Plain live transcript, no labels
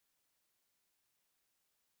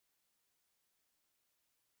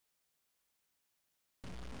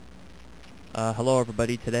Hello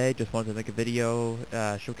everybody. Today just wanted to make a video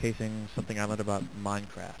showcasing something I learned about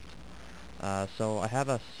Minecraft. So I have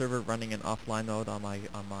a server running in offline mode on my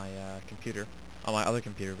computer, on my other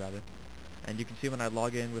computer rather. And you can see when I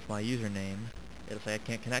log in with my username, it'll say I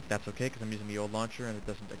can't connect. That's okay because I'm using the old launcher and it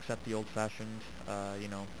doesn't accept the old-fashioned,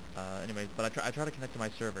 anyways. But I try to connect to my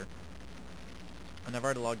server, and I've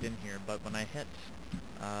already logged in here. But when I hit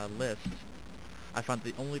list, I found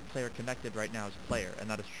the only player connected right now is player, and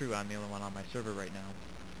that is true. I'm the only one on my server right now.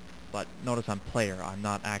 But notice I'm player. I'm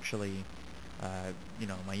not actually,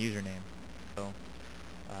 my username. So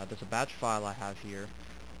there's a batch file I have here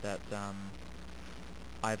that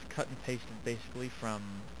I've cut and pasted basically from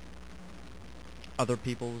other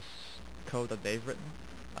people's code that they've written.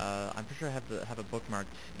 I'm pretty sure I have it bookmarked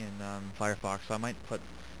in Firefox, so I might put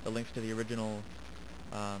the links to the original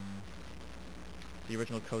code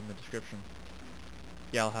in the description.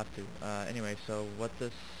 Yeah, I'll have to. Anyway, so what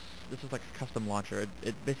this is like a custom launcher.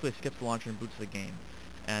 It basically skips the launcher and boots the game.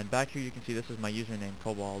 And back here you can see this is my username,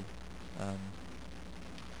 Cobalt.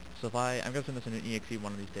 So if I'm going to send this in an exe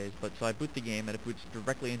one of these days, but so I boot the game and it boots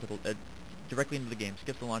directly into the game,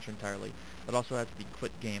 skips the launcher entirely. It also has the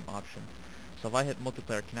quit game option. So if I hit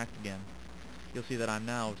multiplayer connect again, you'll see that I'm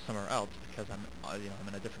now somewhere else because I'm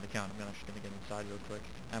in a different account. I'm actually going to get inside real quick.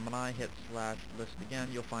 And when I hit /list again,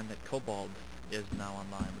 you'll find that Cobalt is now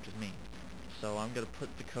online, which is me. So I'm going to put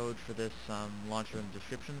the code for this launcher in the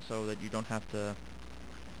description so that you don't have to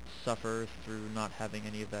suffer through not having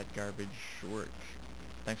any of that garbage work.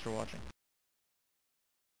 Thanks for watching.